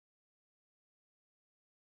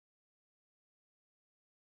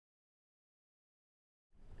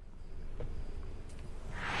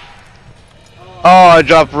Oh, I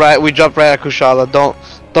dropped right. We dropped right at Kushala. Don't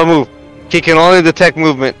move. He can only detect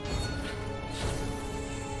movement.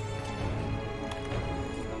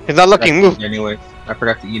 He's not looking. Move. Anyways, I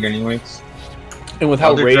forgot to eat anyways. And with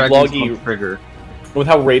how raid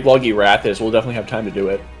loggy Wrath is, we'll definitely have time to do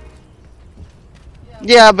it.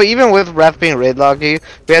 Yeah, but even with Wrath being raid loggy,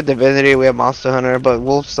 we have Divinity, we have Monster Hunter, but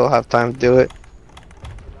we'll still have time to do it.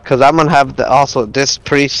 Cause I'm gonna have also this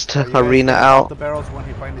priest arena out. The barrels when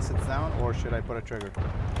he finally sits down, or should I put a trigger?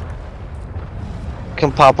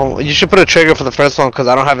 Can pop them. You should put a trigger for the first one, cause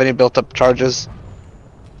I don't have any built-up charges.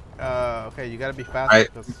 Okay, you gotta be fast.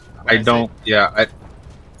 I don't. Yeah,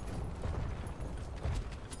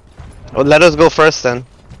 Well, let us go first then.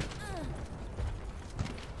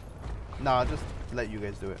 No, I'll just let you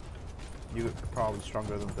guys do it. You're probably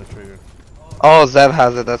stronger than the trigger. Oh, Zev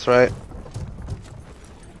has it. That's right.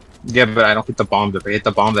 yeah, but I don't hit the bombs. If I hit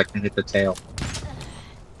the bombs, I can hit the tail.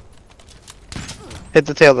 Hit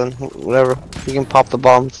the tail then. Whatever. You can pop the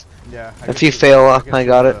bombs. Yeah. If you fail, I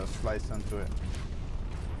got it. Slice into it.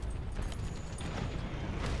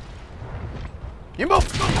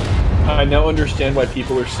 I now understand why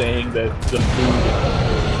people are saying that the food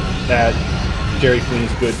at Dairy Queen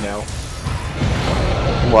is good now.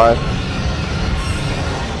 Why?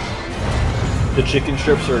 The chicken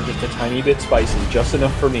strips are just a tiny bit spicy, just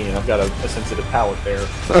enough for me, and I've got a sensitive palate there.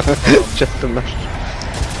 Just enough.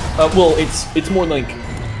 Well, it's more like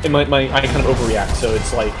I kind of overreact, so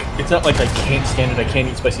it's like it's not like I can't stand it, I can't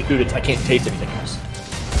eat spicy food. It's I can't taste anything else.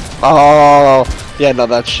 Oh, yeah, no,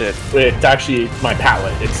 that's shit. It's actually my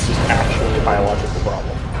palate. It's just actually a biological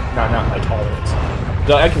problem, not my tolerance.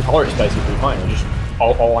 So I can tolerate spicy food fine. I just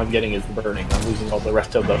all I'm getting is the burning. I'm losing all the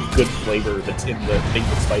rest of the good flavor that's in the thing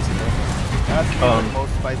that's spicy. That's the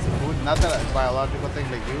most spicy food. Not that it's a biological thing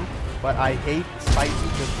like you, but I hate spicy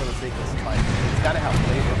just for the sake of spice. It's gotta have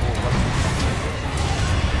flavor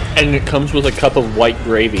or And it comes with a cup of white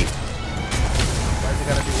gravy. Why is it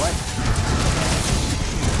gotta be white?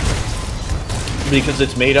 Because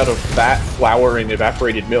it's made out of fat, flour, and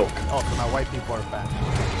evaporated milk. Oh, so now white people are fat.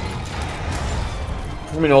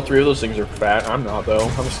 I mean, all three of those things are fat. I'm not, though.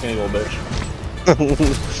 I'm a skinny little bitch.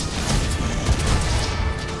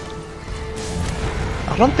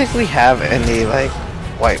 I don't think we have any, like,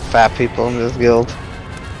 white fat people in this guild.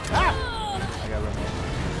 Ah! I got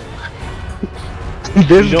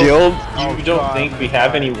This guild? You don't think we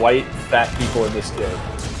have any white fat people in this guild?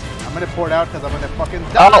 I'm gonna pour it out because I'm gonna fucking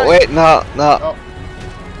die! Oh, wait, no. Oh.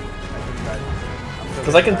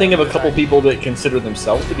 Because I can think of a couple people that consider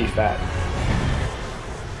themselves to be fat.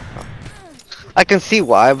 I can see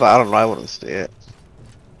why, but I don't know, I wouldn't see it.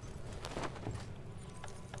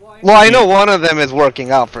 Well, I know one of them is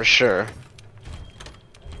working out for sure.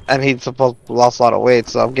 And he's supposed to lost a lot of weight,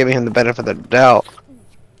 so I'm giving him the benefit of the doubt.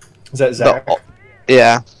 Is that Zach?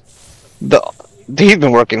 Yeah. He's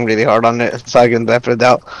been working really hard on it, so I give him the benefit of the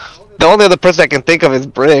doubt. The only other person I can think of is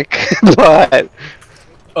Brick, but...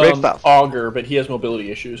 Brick's not... Augur, but he has mobility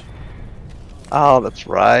issues. Oh, that's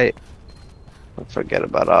right. I forget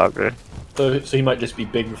about Augur. So he might just be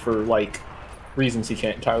big for, like, reasons he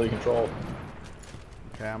can't entirely control.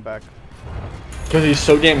 Okay, I'm back. Because he's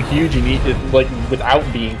so damn huge, he needs, like, without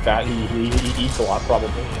being fat, he eats a lot, probably.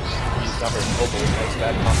 He's not very mobile, that's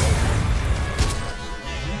bad combo.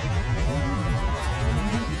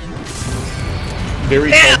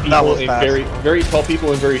 Very tall people and very tall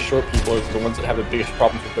people and very short people are the ones that have the biggest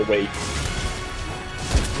problems with their weight.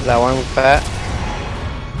 Is that one fat?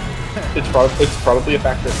 It's probably a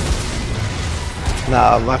factor.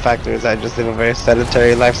 No, my factor is I just live a very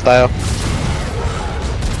sedentary lifestyle.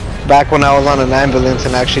 Back when I was on an ambulance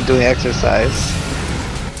and actually doing exercise.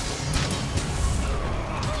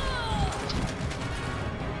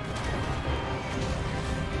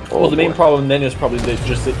 Well, the main problem then is probably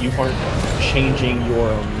just that you aren't changing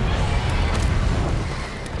your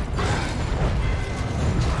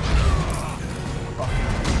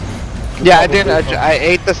Yeah, I did. I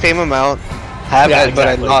ate the same amount, exactly. But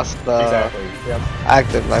I lost the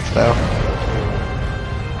active lifestyle.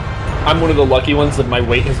 I'm one of the lucky ones that my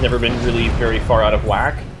weight has never been really very far out of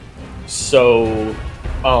whack, so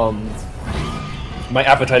my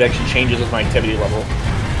appetite actually changes with my activity level.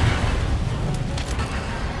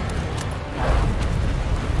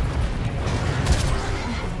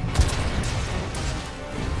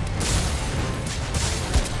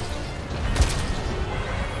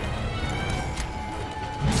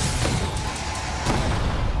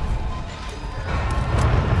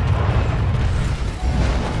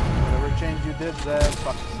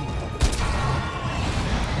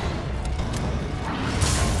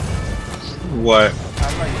 What? I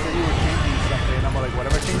don't know, you said you were changing something, and I'm like,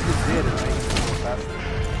 whatever changes you did, right? faster.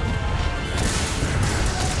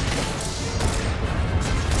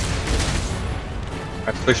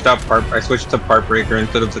 I switched to part breaker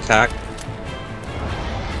instead of attack.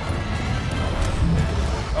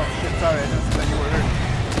 Oh shit, sorry, I didn't see that you were hurt.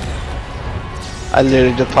 I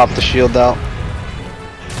literally just popped the shield out.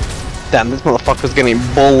 Damn, this motherfucker's getting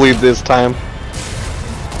bullied this time.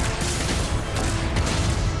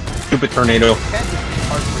 Stupid tornado. Can't just be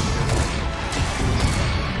hard breaker.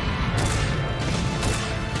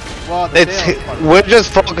 Well, the tail is part We're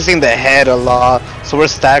just focusing the head a lot, so we're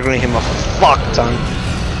staggering him a fuck ton.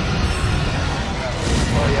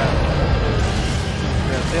 Oh yeah.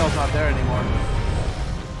 The tail's not there anymore.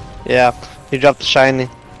 Yeah, he dropped the shiny.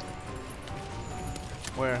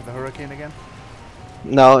 Where? The hurricane again?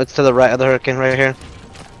 No, it's to the right of the hurricane right here.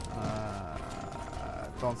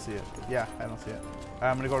 Don't see it. Yeah, I don't see it.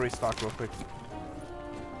 I'm gonna go restock real quick.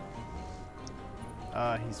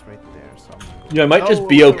 He's right there, so I'm gonna go. Yeah, I might just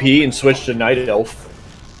BOP and switch to Night Elf.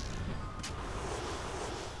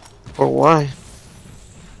 Or why?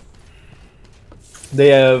 They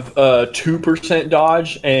have 2%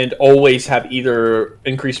 dodge and always have either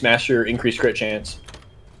increased mastery or increased crit chance.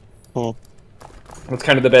 Hmm. It's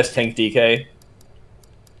kind of the best tank DK.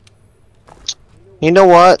 You know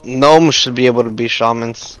what? Gnomes should be able to be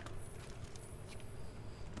shamans.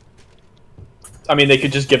 I mean, they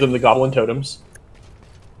could just give them the goblin totems.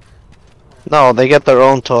 No, they get their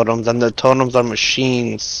own totems, and their totems are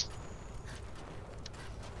machines.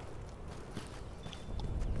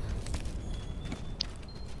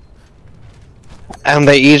 And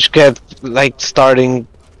they each get, like, starting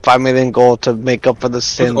 5 million gold to make up for the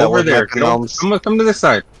sin that Over was there. like gnomes. Come to this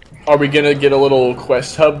side. Are we gonna get a little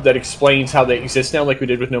quest hub that explains how they exist now, like we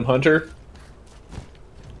did with Gnome Hunter?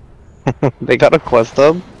 They got a quest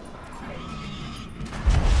hub?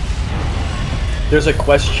 There's a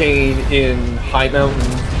quest chain in High Mountain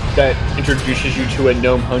that introduces you to a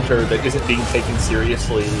Gnome Hunter that isn't being taken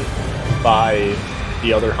seriously by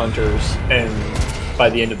the other hunters, and by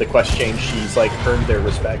the end of the quest chain, she's like earned their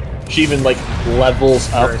respect. She even like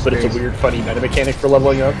levels up, but it's a weird, funny meta mechanic for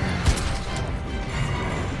leveling up.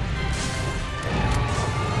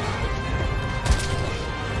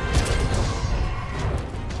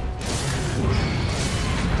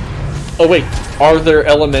 Oh wait, are their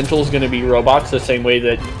elementals going to be robots the same way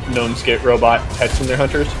that gnomes get robot pets from their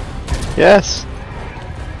hunters? Yes.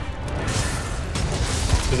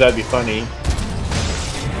 Because that'd be funny.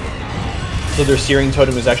 So their searing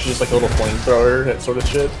totem is actually just like a little flamethrower, that sort of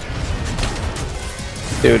shit.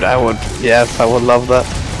 Dude, I would, yes, I would love that.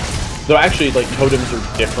 Though actually, like, totems are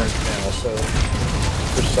different now, so...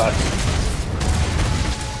 which sucks.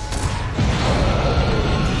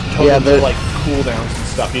 Totems are like cooldowns and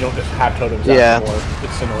stuff. You don't just have totems out anymore.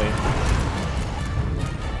 It's annoying.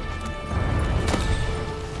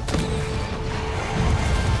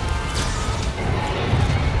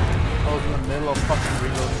 I was in the middle of fucking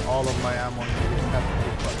reloading all of my ammo and I didn't have to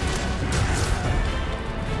do fucking.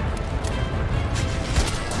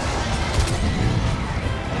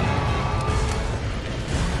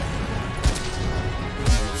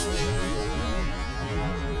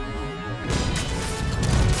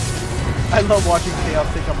 I love watching Chaos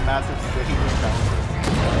take a massive swing and bounce.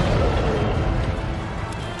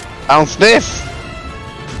 Bounce this!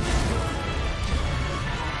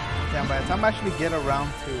 Damn, by the time I actually get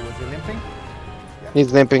around to... is he limping? Yeah.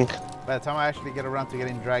 He's limping. By the time I actually get around to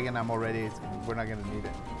getting Dragon, I'm already... we're not gonna need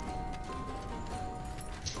it.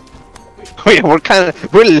 Wait,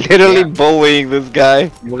 we're literally bullying this guy.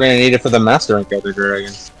 We're gonna need it for the Master Rank Elder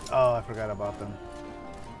Dragons. Oh, I forgot about them.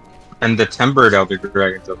 And the Tempered Elder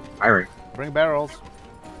Dragons of high rank. Bring barrels.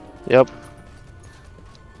 Yep.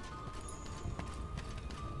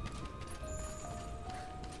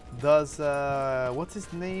 Does, what's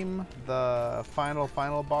his name? The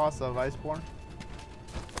final boss of Iceborne?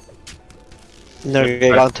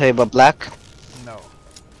 Nergalteba Black? No.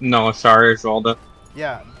 No, sorry, Zalda.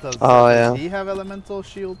 Yeah, does he have elemental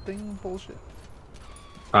shield thing bullshit?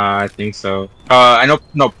 I think so. I know,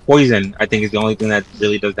 no, poison, I think is the only thing that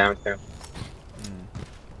really does damage to him.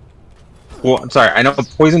 Well, I'm sorry, I know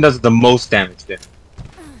poison does the most damage to him.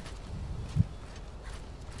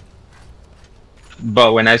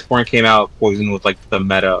 But when Iceborne came out, poison was like the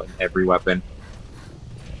meta in every weapon.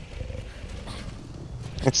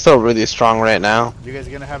 It's still really strong right now. You guys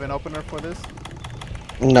gonna have an opener for this?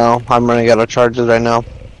 No, I'm running out of charges right now.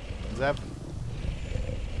 Zeb?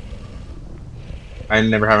 I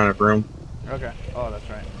never have enough room. Okay. Oh, that's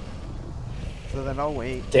right. So then I'll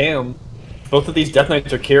wait. Damn. Both of these Death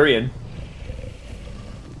Knights are carrying.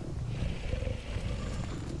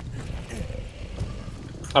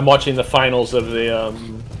 I'm watching the finals of the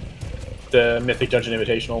Mythic Dungeon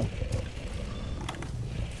Invitational.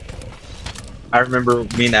 I remember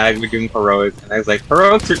me and Ag were doing heroics, and I was like,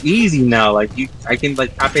 heroics are easy now. Like I can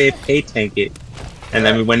like pay tank it. And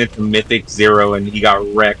then we went into Mythic 0, and he got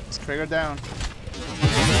wrecked. Trigger down.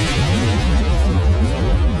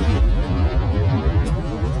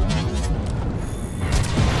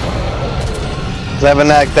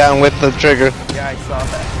 Zevenak down with the trigger. Yeah, I saw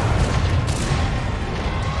that.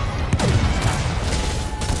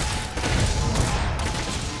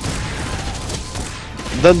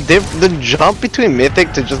 The jump between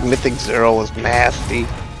Mythic to just Mythic 0 was nasty.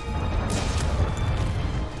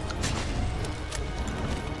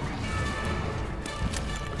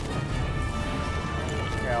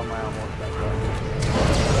 Yeah, my almost back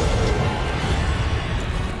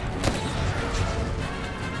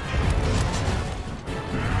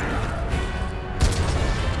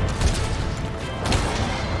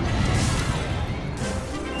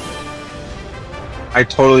I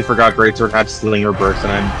totally forgot Greatsword had Slinger Burst,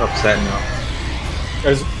 and I'm upset now.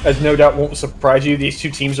 As no doubt won't surprise you, these two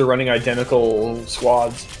teams are running identical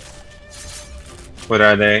squads. What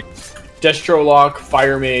are they? Destrolock,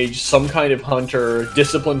 Fire Mage, some kind of Hunter,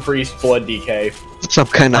 Discipline Priest, Blood DK. Some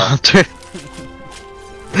kind of hunter.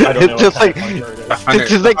 I don't know It's just what like kind of hunter it is. it's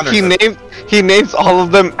just like he names all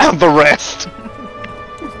of them and the rest.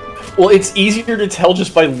 Well, it's easier to tell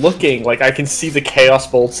just by looking. Like, I can see the Chaos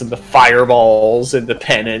Bolts and the Fireballs and the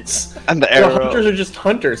Pennants. And the The arrow. Hunters are just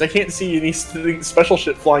Hunters. I can't see any special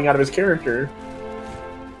shit flying out of his character.